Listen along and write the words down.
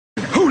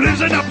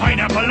lives in a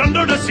pineapple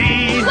under the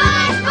sea.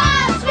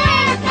 SpongeBob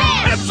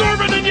SquarePants!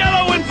 Absorbent and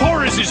yellow and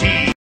porous is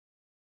he.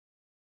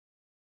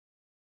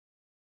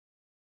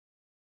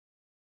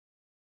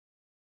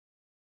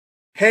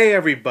 Hey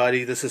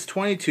everybody, this is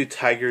 22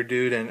 Tiger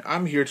Dude, and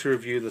I'm here to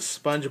review the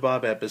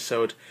SpongeBob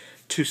episode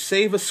To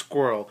Save a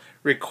Squirrel,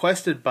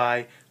 requested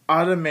by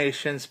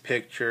Automations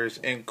Pictures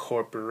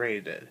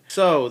Incorporated.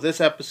 So, this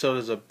episode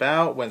is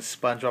about when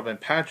SpongeBob and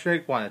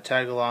Patrick want to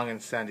tag along in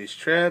Sandy's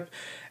trip,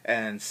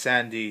 and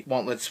Sandy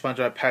won't let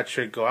SpongeBob and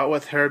Patrick go out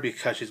with her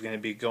because she's going to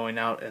be going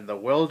out in the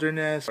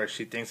wilderness where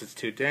she thinks it's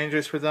too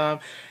dangerous for them,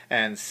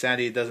 and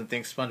Sandy doesn't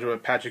think SpongeBob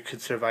and Patrick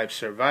could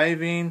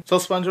surviving. So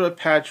SpongeBob and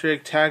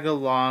Patrick tag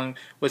along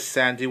with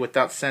Sandy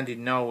without Sandy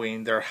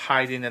knowing. They're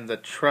hiding in the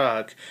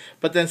truck,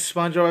 but then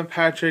SpongeBob and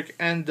Patrick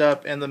end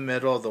up in the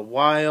middle of the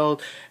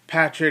wild.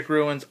 Patrick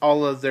ruins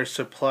all of their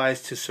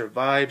supplies to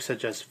survive,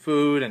 such as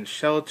food and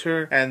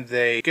shelter, and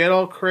they get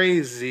all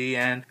crazy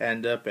and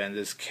end up in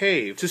this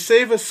cave. To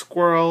Save a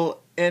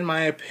Squirrel, in my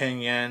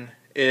opinion,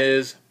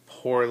 is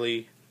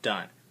poorly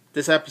done.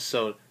 This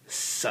episode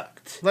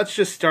sucked. Let's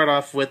just start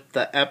off with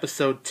the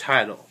episode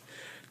title,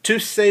 To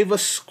Save a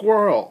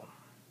Squirrel.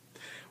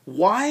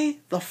 Why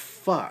the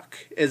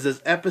fuck is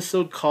this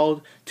episode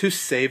called To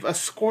Save a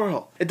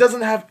Squirrel? It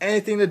doesn't have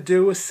anything to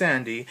do with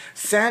Sandy.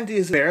 Sandy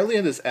is barely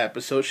in this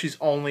episode. She's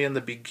only in the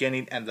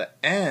beginning and the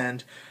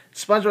end.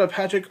 SpongeBob and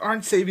Patrick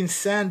aren't saving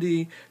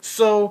Sandy,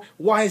 so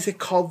why is it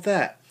called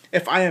that?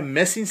 If I am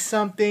missing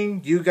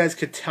something, you guys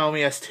could tell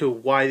me as to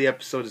why the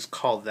episode is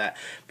called that.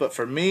 But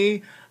for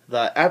me,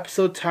 the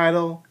episode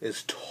title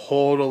is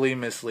totally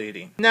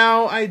misleading.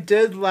 Now, I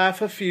did laugh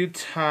a few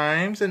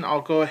times, and I'll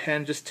go ahead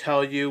and just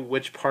tell you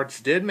which parts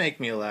did make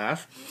me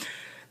laugh.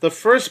 The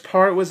first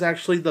part was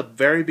actually the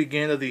very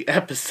beginning of the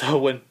episode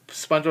when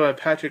SpongeBob and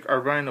Patrick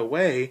are running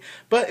away,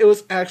 but it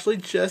was actually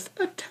just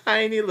a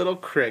tiny little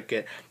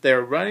cricket.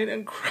 They're running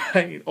and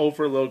crying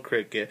over a little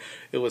cricket.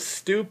 It was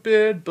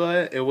stupid,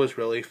 but it was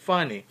really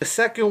funny. The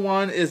second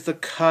one is the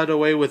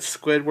cutaway with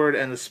Squidward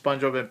and the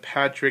SpongeBob and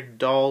Patrick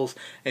dolls,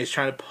 and he's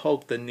trying to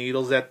poke the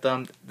needles at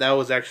them. That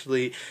was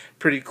actually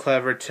pretty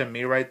clever to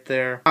me right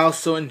there. I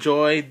also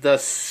enjoyed the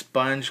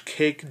sponge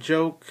cake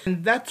joke,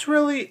 and that's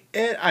really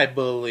it, I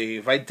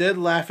believe. I did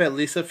laugh at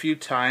least a few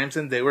times,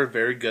 and they were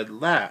very good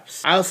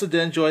laughs. I also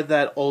did enjoy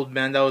that old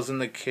man that was in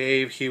the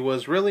cave. He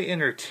was really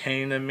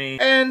entertaining to me.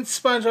 And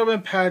SpongeBob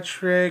and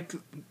Patrick,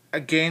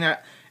 again,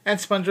 and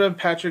SpongeBob and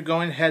Patrick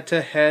going head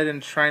to head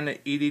and trying to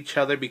eat each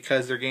other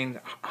because they're getting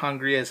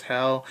hungry as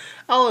hell.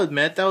 I'll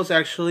admit that was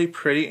actually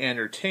pretty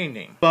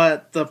entertaining.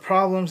 But the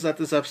problems that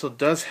this episode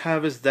does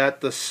have is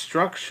that the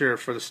structure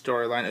for the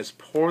storyline is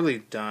poorly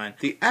done.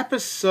 The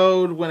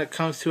episode, when it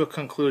comes to a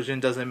conclusion,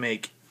 doesn't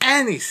make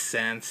any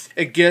sense.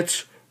 It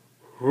gets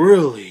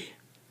really,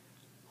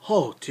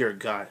 oh dear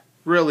God,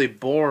 really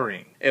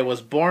boring. It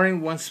was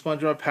boring once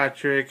SpongeBob and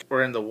Patrick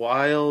were in the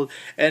wild,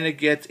 and it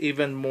gets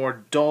even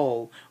more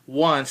dull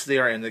once they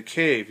are in the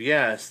cave.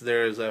 Yes,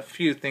 there's a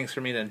few things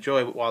for me to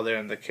enjoy while they're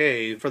in the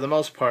cave. For the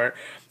most part,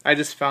 I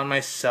just found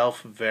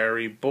myself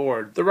very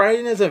bored. The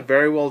writing isn't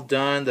very well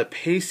done. The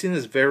pacing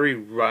is very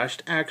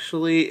rushed,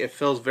 actually. It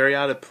feels very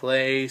out of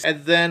place.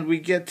 And then we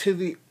get to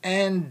the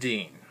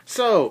ending.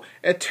 So,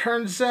 it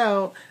turns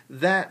out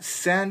that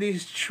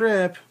Sandy's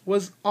trip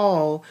was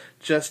all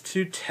just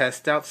to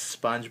test out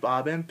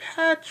SpongeBob and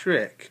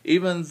Patrick,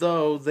 even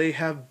though they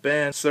have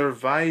been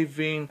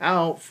surviving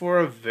out for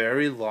a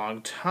very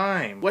long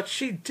time. What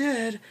she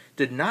did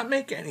not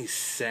make any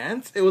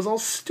sense. It was all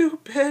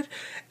stupid,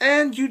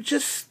 and you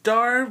just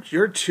starved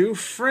your two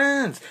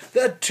friends.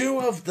 The two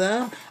of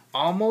them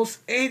almost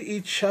ate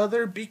each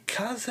other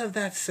because of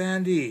that,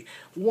 Sandy.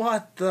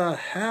 What the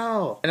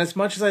hell? And as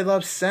much as I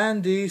love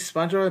Sandy,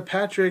 SpongeBob and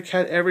Patrick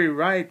had every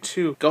right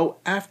to go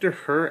after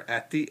her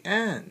at the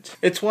end.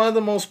 It's one of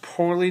the most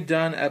poorly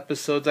done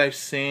episodes I've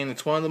seen.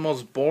 It's one of the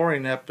most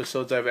boring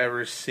episodes I've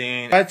ever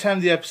seen. By the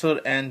time the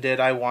episode ended,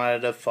 I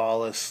wanted to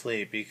fall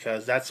asleep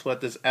because that's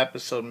what this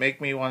episode made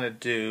me want to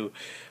do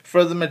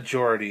for the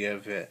majority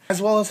of it.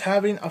 As well as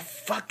having a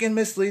fucking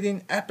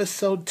misleading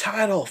episode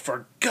title,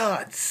 for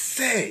God's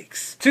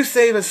sakes. To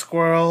Save a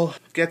Squirrel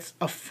gets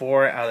a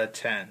 4 out of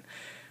 10.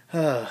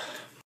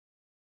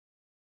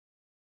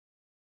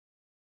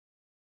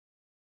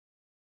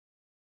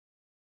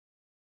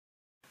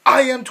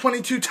 I am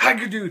 22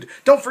 Tiger Dude.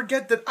 Don't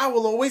forget that I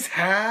will always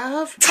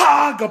have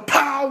Tiger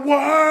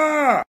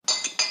Power!